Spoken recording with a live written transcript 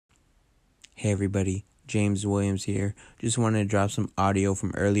Hey everybody, James Williams here. Just wanted to drop some audio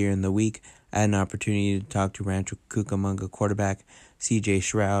from earlier in the week. I had an opportunity to talk to Rancho Cucamonga quarterback CJ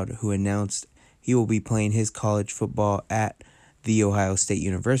Stroud, who announced he will be playing his college football at The Ohio State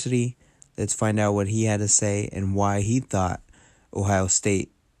University. Let's find out what he had to say and why he thought Ohio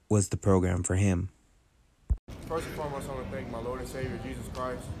State was the program for him. First and foremost, I want to thank my Lord and Savior, Jesus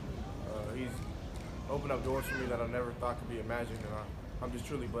Christ. He's opened up doors for me that I never thought could be imagined, and I'm just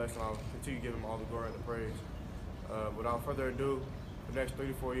truly blessed, and I'll continue to give him all the glory and the praise. Without further ado, for the next 3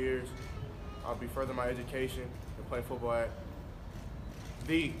 to 4 years, I'll be furthering my education and play football at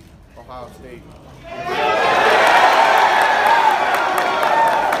the Ohio State.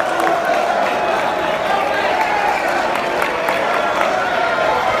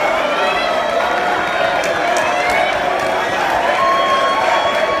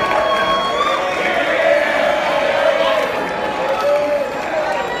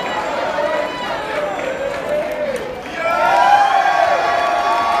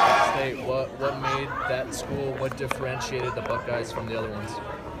 What differentiated the Buckeyes from the other ones?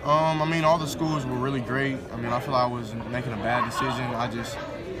 All the schools were really great. I feel like I was making a bad decision. I just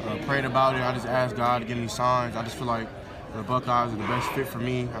prayed about it. I just asked God to give me signs. I just feel like the Buckeyes are the best fit for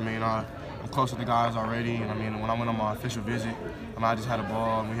me. I'm close with the guys already, and when I went on my official visit, I just had a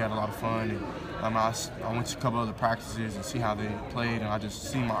ball and we had a lot of fun. And I went to a couple other practices and see how they played, and I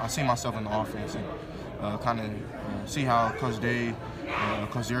see myself in the offense and see how Coach Day,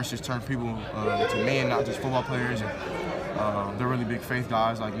 Coach Yersis turned people to men, not just football players. And they're really big faith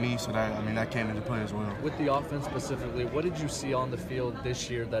guys like me, so that came into play as well. With the offense specifically, what did you see on the field this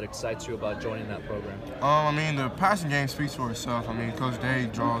year that excites you about joining that program? The passing game speaks for itself. Coach Day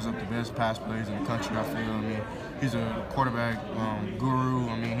draws up the best pass plays in the country, I feel. He's a quarterback guru.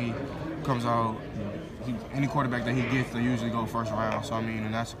 He comes out, any quarterback that he gets, they usually go first round. So,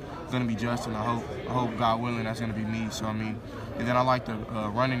 and that's going to be Justin. I hope, God willing, that's going to be me. So, and then I like the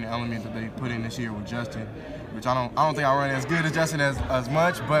running element that they put in this year with Justin, which I don't think I run as good as Justin as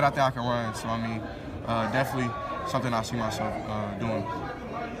much, but I think I can run. So, definitely something I see myself doing.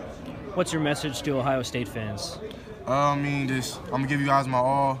 What's your message to Ohio State fans? I'm going to give you guys my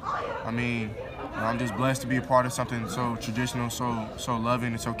all. I'm just blessed to be a part of something so traditional, so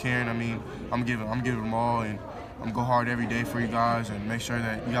loving, and so caring. I'm giving them all, and I'm gonna go hard every day for you guys and make sure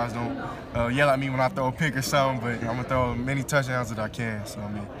that you guys don't yell at me when I throw a pick or something. But I'm gonna throw as many touchdowns as I can. So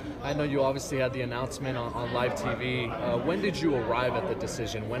I know you obviously had the announcement on live TV. When did you arrive at the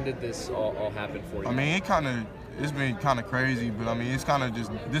decision? When did this all happen for you? It's been kind of crazy, but it's kind of just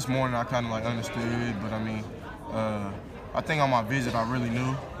this morning I kind of understood. But I think on my visit I really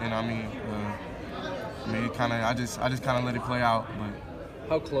knew, and I just kind of let it play out. But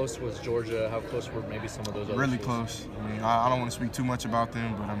how close was Georgia? How close were maybe some of those other really schools? Close. I don't want to speak too much about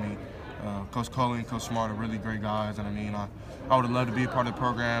them, but Coach Coley and Coach Smart are really great guys, and I would have loved to be a part of the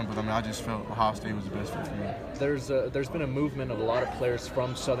program, but I just felt Ohio State was the best fit for me. There's been a movement of a lot of players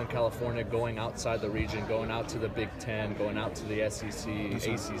from Southern California going outside the region, going out to the Big Ten, going out to the SEC,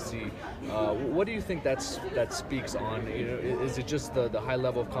 ACC. What do you think that speaks on? Is it just the high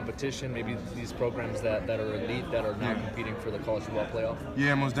level of competition? Maybe these programs that are elite that are now competing for the college football playoff?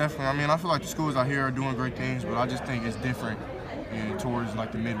 Yeah, most definitely. I feel like the schools out here are doing great things, but I just think it's different towards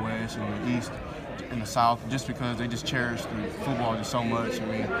the Midwest and the East and the South, just because they just cherish the football just so much.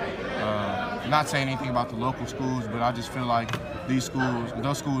 Not saying anything about the local schools, but I just feel like those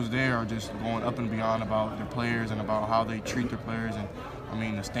schools there are just going up and beyond about their players and about how they treat their players. And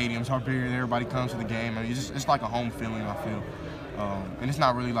the stadiums are bigger, everybody comes to the game. It's like a home feeling, I feel. And it's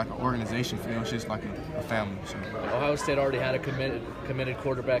not really like an organization feel, it's just like a family. So. Ohio State already had a committed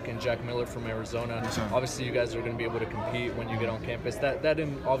quarterback in Jack Miller from Arizona. Yes, obviously, you guys are going to be able to compete when you get on campus. That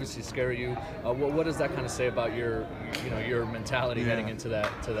didn't obviously scare you. What does that kind of say about your mentality heading into that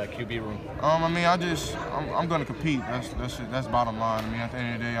QB room? I'm going to compete. That's bottom line. At the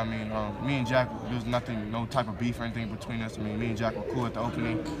end of the day, me and Jack, there's no type of beef or anything between us. Me and Jack were cool at the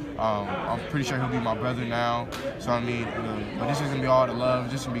opening. I'm pretty sure he'll be my brother now. So but this is gonna be all the love.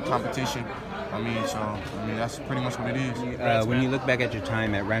 It's just gonna be competition. That's pretty much what it is. When you look back at your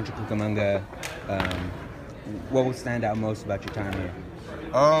time at Rancho Cucamonga, what will stand out most about your time here?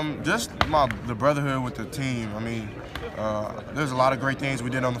 Just the brotherhood with the team. There's a lot of great things we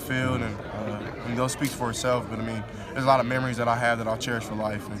did on the field, and those speaks for itself. But there's a lot of memories that I have that I'll cherish for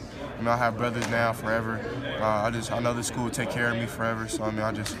life. And I have brothers now forever. I know this school will take care of me forever. So I'm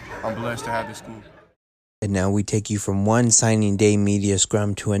blessed to have this school. And now we take you from one signing day media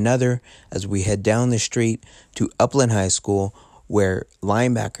scrum to another as we head down the street to Upland High School, where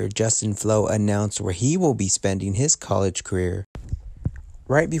linebacker Justin Flowe announced where he will be spending his college career.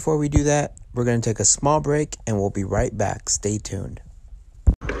 Right before we do that, We're going to take a small break, and we'll be right back. Stay tuned.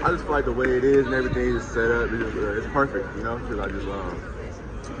 I just feel like the way it is and everything is set up, it's perfect, you know, because I just,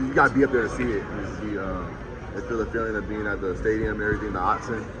 you got to be up there to see it. And feel the feeling of being at the stadium and everything, the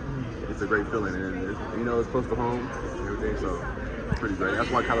Otson. It's a great feeling, and you know, it's close to home and everything, so it's pretty great. That's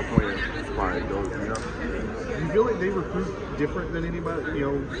why California probably goes, you know. Do you feel like they recruit different than anybody, you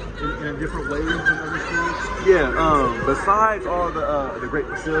know, in different ways than other schools? Yeah, besides all the great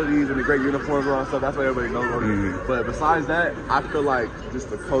facilities and the great uniforms and all that stuff, that's why everybody knows about it. But besides that, I feel like just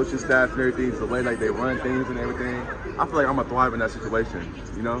the coaching staff and everything, the way like they run things and everything, I feel like I'm gonna thrive in that situation,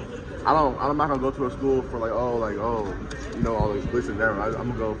 you know? I'm not gonna go to a school for you know, all this glitz and that.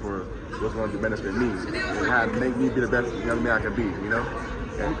 I'm gonna go for what's gonna benefit me and make me be the best young man I can be, you know?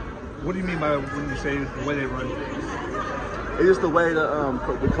 Yeah. What do you mean by when you say the way they run? It's just the way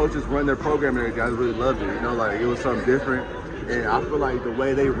the coaches run their program and everything. I really loved it, you know, like it was something different. And I feel like the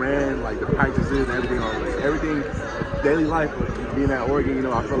way they ran, like the practices and everything, daily life, being at Oregon, you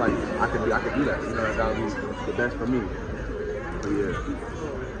know, I feel like I could do that. You know, that would be the best for me. But yeah.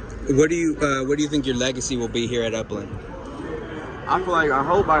 What do you think your legacy will be here at Upland? I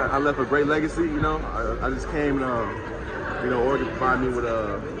hope I left a great legacy. You know, I just came, you know, Oregon provided me with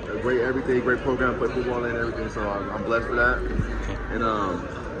a great program, play football and everything. So I'm blessed for that, and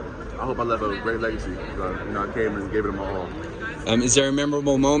I hope I left a great legacy. You know, I came and gave it my all. Is there a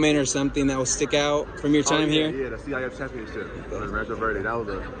memorable moment or something that will stick out from your time here? Yeah, the CIF championship, the Rancho Verde. That was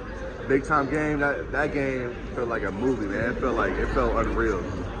a big time game. That game felt like a movie, man. It felt unreal.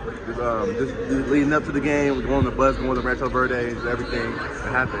 Just leading up to the game, going on the bus, going to Rancho Verde, everything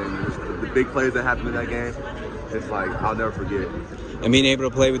that happened, just the big plays that happened in that game. It's like I'll never forget. And being able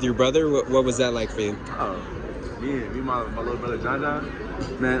to play with your brother, what was that like for you? Me and my little brother John,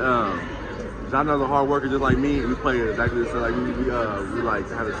 man. John is a hard worker just like me, and we play exactly the same. Like we like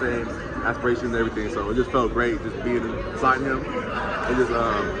have the same aspirations and everything. So it just felt great just being beside him and just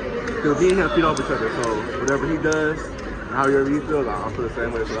because me and him feed off each other. So whatever he does, however he feels, I feel the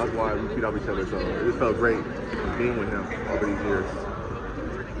same way. So that's why we feed off each other. So it just felt great being with him over these years.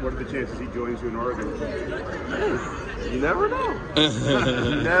 What are the chances he joins you in Oregon? You never know.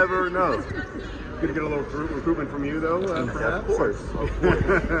 You never know. Gonna get a little recruitment from you, though, perhaps? Of course.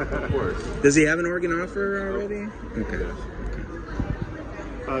 Of course. Does he have an Oregon offer already? Okay.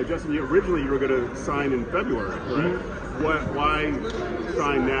 Justin, originally you were going to sign in February, correct? Mm-hmm. Why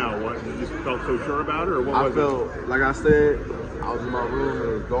sign now? What, you just felt so sure about it, or what was it? I felt, like I said, I was in my room, it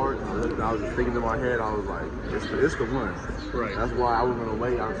was dark, I was just thinking in my head, I was like, it's the one. Right. That's why I wasn't going to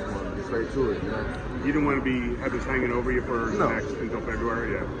wait, I was just going to get straight to it, you know? You didn't want to have this hanging over you for until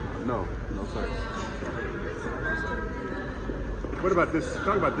February, yeah? No, sir. What about this?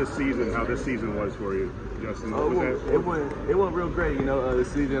 Talk about this season. How this season was for you, Justin. It went real great. You know,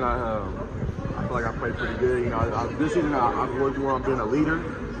 this season I feel like I played pretty good. You know, this season I've worked more on being a leader,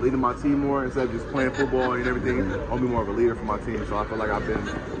 leading my team more instead of just playing football and everything. I'll be more of a leader for my team. So I feel like I've been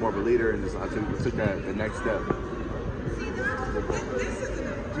more of a leader, and I took that the next step.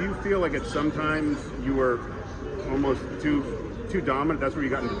 Do you feel like at sometimes you were almost too dominant? That's where you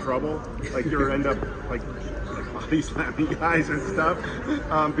got into trouble. Like you end up like body slamming guys and stuff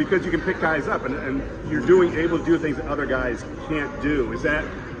because you can pick guys up and you're able to do things that other guys can't do. Is that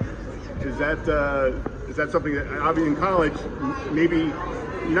something that obviously in college maybe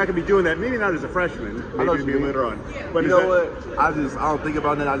you're not going to be doing that? Maybe not as a freshman. Maybe it'll be later on. But you know what? I don't think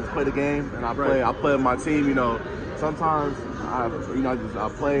about that. I just play the game and I play. I play with my team. You know, sometimes I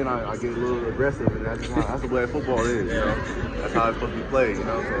play and I get a little aggressive, and that's the way football is. You know, that's how it's supposed to be played. You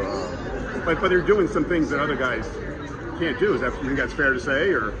know, so. But they're doing some things that other guys can't do. Is that, you think that's fair to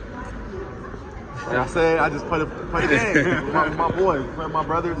say, or? Like I said, I just play the game with my boys, play with my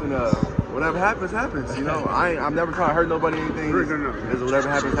brothers, and whatever happens. You know, I'm never trying to hurt nobody or anything. No. Whatever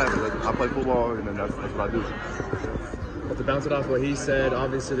happens. I play football, and then that's what I do. Well, to bounce it off what he said,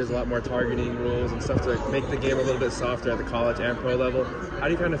 obviously there's a lot more targeting rules and stuff to make the game a little bit softer at the college and pro level. How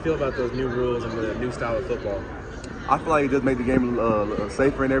do you kind of feel about those new rules and the new style of football? I feel like it just made the game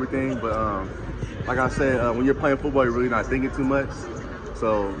safer and everything, but like I said, when you're playing football, you're really not thinking too much.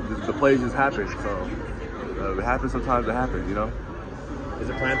 So the plays just happen. So if it happens, sometimes it happens, you know. Is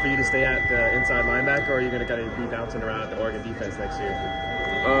it planned for you to stay at the inside linebacker, or are you going to kind of be bouncing around at the Oregon defense next year?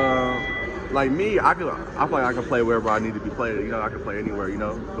 Like me, I feel like I can play wherever I need to be played. You know, I can play anywhere. You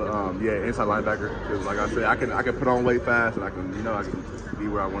know, but yeah, inside linebacker. Because like I said, I can put on weight fast, and I can be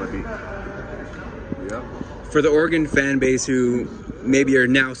where I want to be. Yeah. For the Oregon fan base who maybe are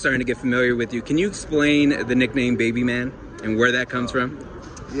now starting to get familiar with you, can you explain the nickname Baby Man and where that comes from?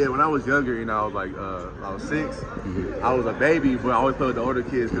 Yeah, when I was younger, I was like, I was 6. I was a baby, but I always played with the older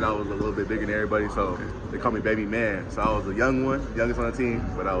kids because I was a little bit bigger than everybody, so they called me baby man. So I was the young one, youngest on the team,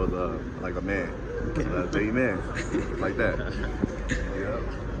 but I was like a man. So baby man, like that. Yeah.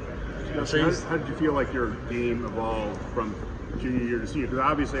 So how did you feel like your game evolved from junior year to senior? Because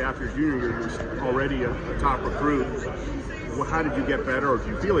obviously after your junior year, you were already a top recruit. Well, how did you get better, or do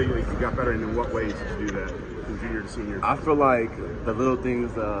you feel like you got better, and in what ways did you do that from junior to senior? I feel like the little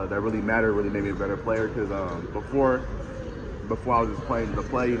things that really matter really made me a better player because before I was just playing to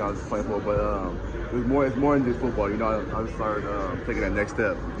play, I was just playing football, but it's more than just football. I just started taking that next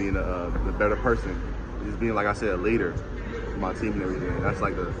step, being the better person, just being, like I said, a leader for my team and everything. That's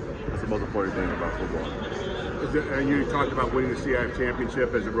the most important thing about football. You talked about winning the CIF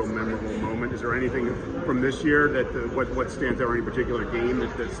championship as a real memorable moment. Is there anything from this year that what stands out, or any particular game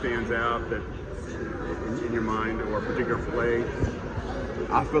that stands out that in your mind, or a particular play?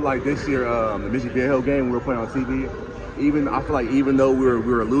 I feel like this year, the Michigan Viejo game we were playing on TV. I feel like even though we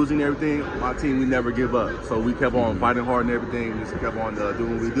were losing everything, my team, we never give up. So we kept on fighting hard and everything. We just kept on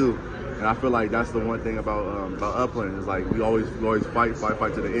doing what we do. And I feel like that's the one thing about Upland is like we always fight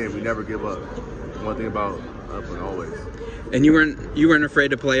to the end. We never give up. One thing about Upland always. And you weren't afraid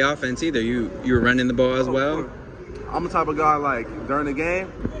to play offense either. You were running the ball as well. I'm the type of guy, like, during the game,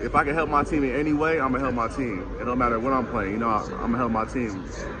 if I can help my team in any way, I'm gonna help my team. It don't matter when I'm playing. I'm gonna help my team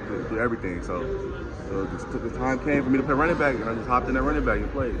do everything. So the time came for me to play running back, and I just hopped in that running back and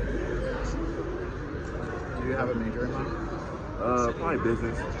played. Do you have a major in mind? Probably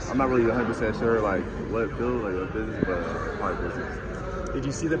business. I'm not really 100% sure, like, what it feels like a business, but probably business. Did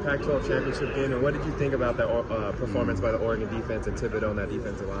you see the Pac-12 championship game, and what did you think about that performance by the Oregon defense and Thibodeau on that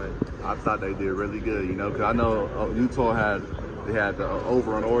defensive line? I thought they did really good, because I know Utah had the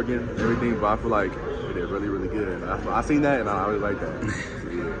over on Oregon and everything, but I feel like they did really, really good. And I seen that, and I really like that.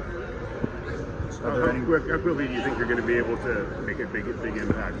 So, yeah. How quickly do you think you're going to be able to make a big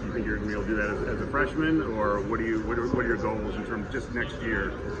impact? Do you think you're going to be able to do that as a freshman, or what are your goals in terms of just next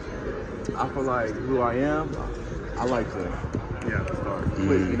year? I feel like who I am, I like to start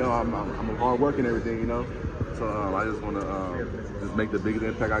quick. I'm a hard work and everything. So I just want to just make the biggest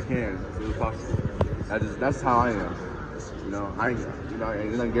impact I can as soon as possible. That's how I am. Ain't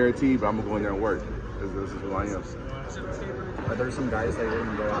nothing guaranteed, but I'm gonna go in there and work. This is who I am. Are there some guys that you're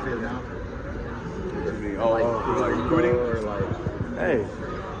gonna go after now? Like recruiting? Or like, hey,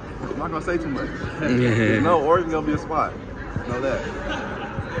 I'm not gonna say too much. Oregon's gonna be a spot. Know that.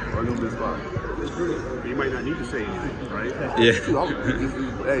 Oregon's gonna be a spot. You might not need to say anything, right? Yeah.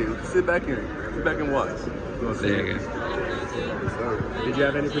 Hey, sit back and watch. There you go. Did you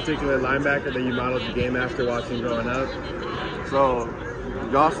have any particular linebacker that you modeled the game after watching growing up? So,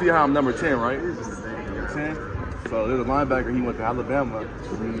 y'all see how I'm number 10, right? Number 10. So there's a linebacker, he went to Alabama.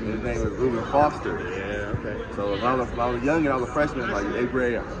 His name was Reuben Foster. Yeah, okay. So when I was young and I was a freshman, like 8th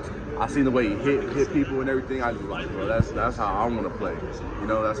grade, I seen the way he hit people and everything. I just like, well, that's how I want to play.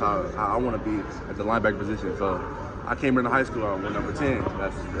 That's how I want to be at the linebacker position. So I came into high school with number 10.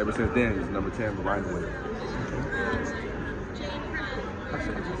 That's ever since then, it's number 10 for right away.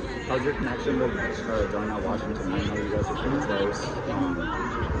 How's your connection with Darnell Washington? I know you guys are pretty close.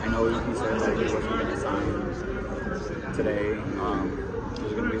 I know he said that he wasn't going to sign today.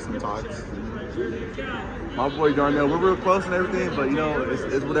 There's going to be some talks. My boy Darnell, we're real close and everything, but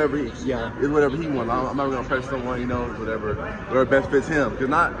it's whatever it's whatever he wants. I'm not gonna press someone, whatever best fits him. Because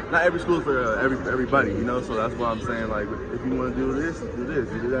not every school is for everybody, So that's why I'm saying, like, if you want to do this, do this.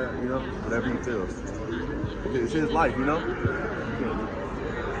 You do that, whatever he feels. It's his life, You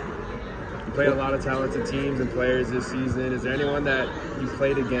played a lot of talented teams and players this season. Is there anyone that you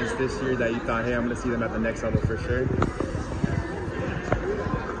played against this year that you thought, hey, I'm going to see them at the next level for sure?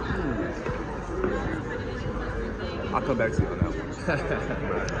 I'll come back to you on that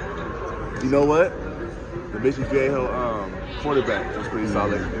one. You know what? The Michigan Viejo quarterback was pretty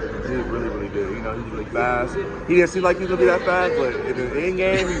solid. He was really, really good. He's really fast. He didn't seem like he was going to be that fast, but in the end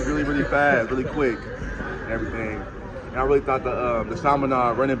game, he's really, really fast, really quick and everything. And I really thought the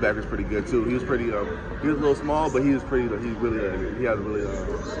Chaminade running back was pretty good too. He was pretty, he was a little small, but he was pretty, he had really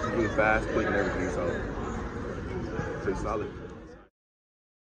fast, quick and everything, so pretty solid.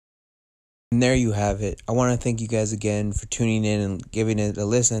 And there you have it. I want to thank you guys again for tuning in and giving it a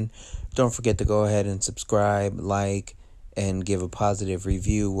listen. Don't forget to go ahead and subscribe, like, and give a positive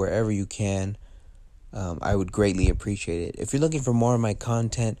review wherever you can. I would greatly appreciate it. If you're looking for more of my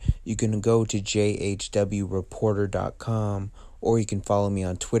content, you can go to jhwreporter.com, or you can follow me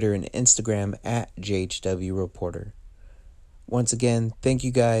on Twitter and Instagram at jhwreporter. Once again, thank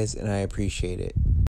you guys, and I appreciate it.